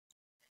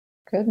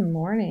Good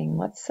morning.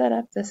 Let's set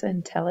up this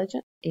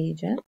intelligent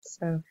agent.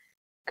 So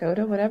go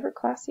to whatever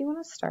class you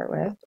want to start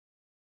with.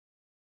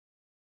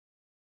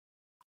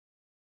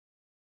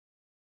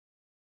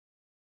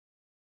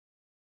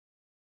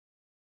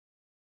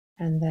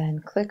 And then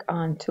click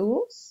on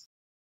Tools,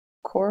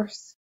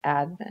 Course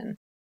Admin.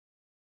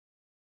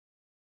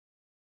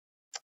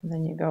 And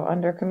then you go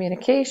under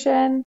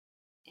Communication,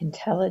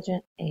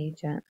 Intelligent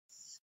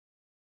Agents.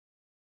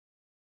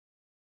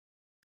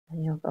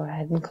 And you'll go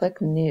ahead and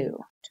click New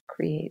to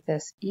create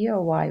this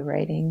EOY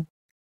writing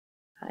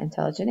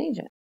intelligent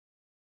agent.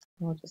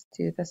 We'll just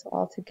do this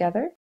all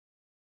together.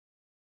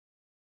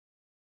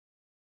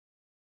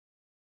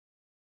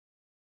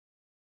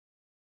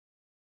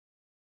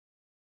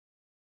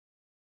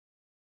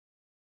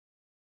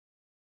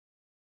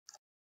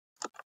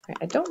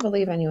 I don't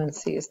believe anyone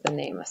sees the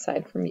name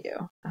aside from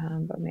you,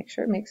 but make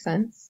sure it makes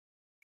sense.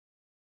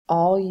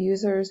 All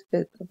users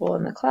visible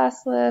in the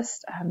class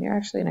list. You're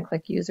actually going to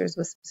click users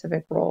with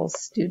specific roles,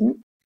 student.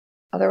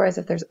 Otherwise,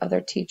 if there's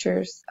other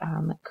teachers,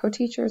 like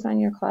co-teachers on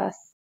your class,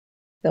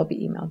 they'll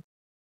be emailed.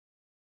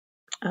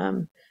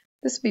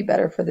 This would be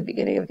better for the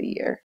beginning of the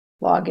year.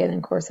 Login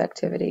and course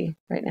activity.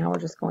 Right now, we're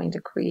just going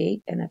to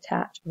create and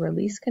attach a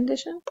release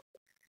condition,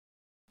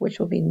 which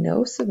will be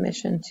no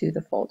submission to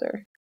the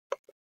folder.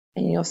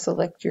 And you'll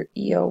select your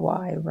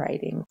EOY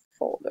writing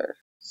folder.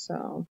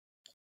 So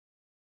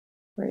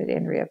where did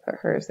Andrea put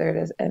hers? There it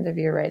is, end of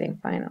year writing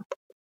final.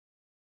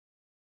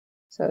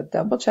 So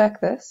double check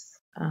this.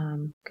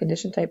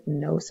 Condition type,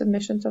 no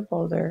submission to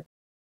folder,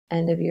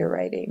 end of year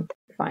writing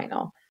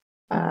final.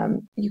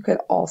 You could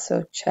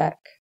also check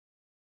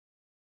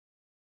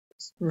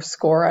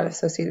score on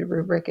associated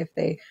rubric if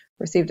they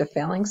received a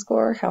failing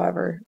score.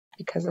 However,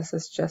 because this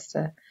is just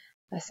an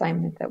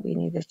assignment that we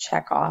need to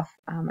check off,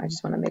 I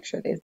just want to make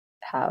sure they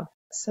have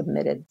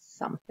submitted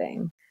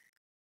something.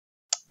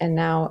 And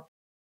now,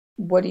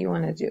 what do you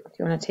want to do? Do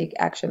you want to take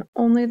action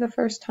only the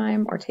first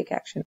time or take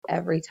action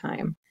every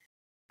time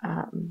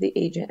the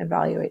agent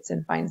evaluates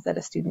and finds that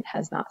a student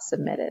has not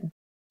submitted?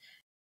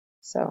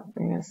 So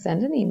we're going to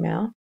send an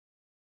email.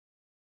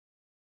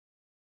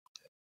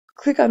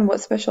 Click on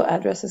what special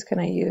addresses can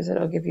I use.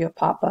 It'll give you a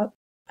pop-up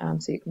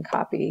so you can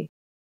copy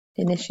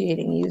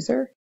initiating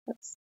user.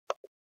 That's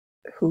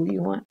who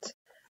you want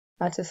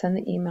to send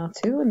the email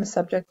to. In the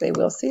subject, they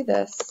will see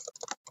this.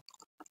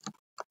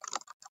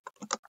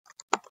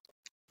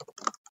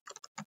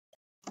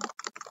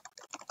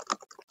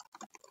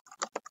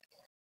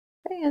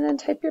 Okay, and then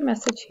type your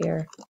message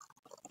here.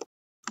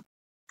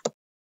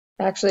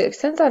 Actually, it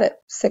sends out at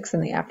 6 in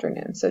the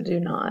afternoon, so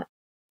do not.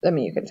 I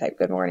mean, you can type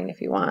good morning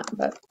if you want,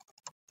 but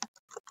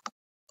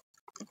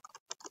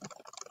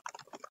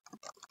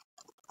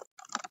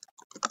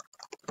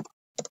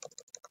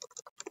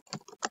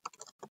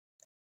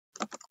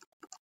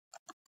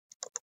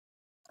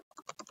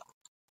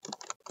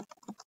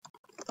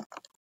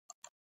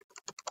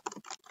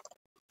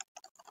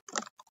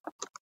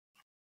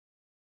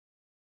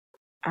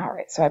all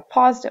right, so I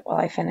paused it while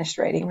I finished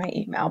writing my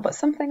email, but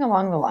something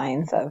along the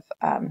lines of,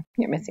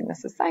 you're missing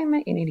this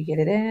assignment, you need to get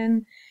it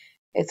in,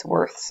 it's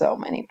worth so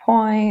many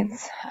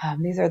points.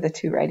 These are the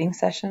 2 writing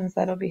sessions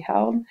that'll be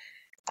held.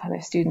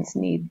 If students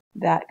need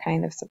that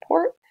kind of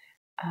support,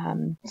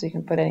 so you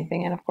can put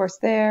anything in, of course,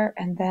 there,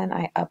 and then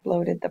I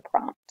uploaded the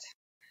prompt.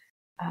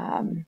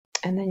 And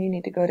then you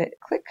need to go to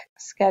click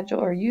schedule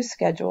or use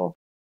schedule,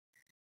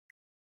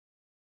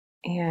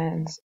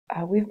 and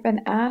we've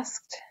been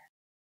asked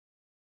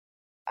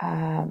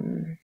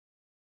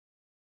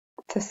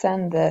to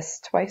send this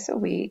twice a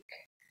week,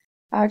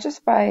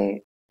 just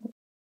by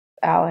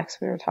Alex.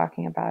 We were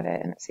talking about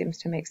it, and it seems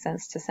to make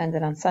sense to send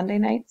it on Sunday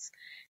nights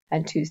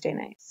and Tuesday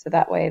nights. So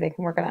that way they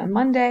can work on it on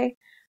Monday,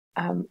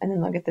 and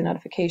then they'll get the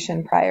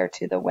notification prior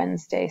to the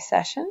Wednesday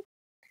session.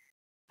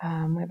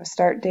 We have a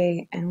start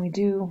date, and we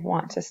do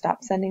want to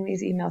stop sending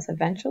these emails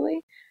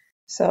eventually.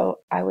 So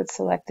I would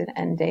select an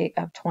end date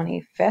of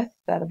 25th.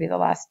 That'll be the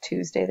last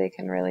Tuesday they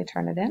can really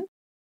turn it in.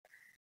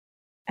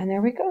 And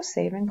there we go,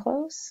 save and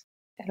close.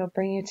 It'll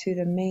bring you to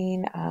the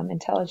main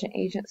intelligent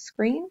agent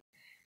screen.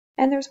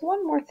 And there's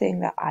one more thing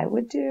that I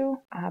would do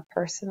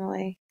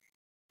personally,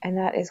 and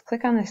that is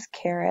click on this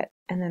caret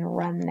and then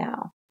run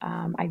now.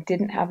 I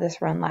didn't have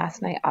this run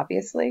last night,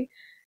 obviously,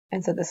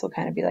 and so this will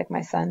kind of be like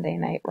my Sunday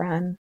night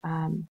run.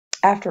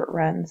 After it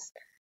runs,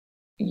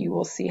 you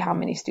will see how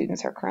many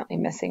students are currently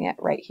missing it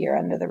right here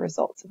under the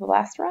results of the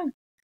last run.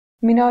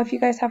 Let me know if you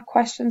guys have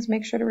questions.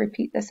 Make sure to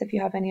repeat this if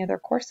you have any other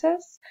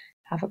courses.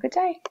 Have a good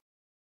day.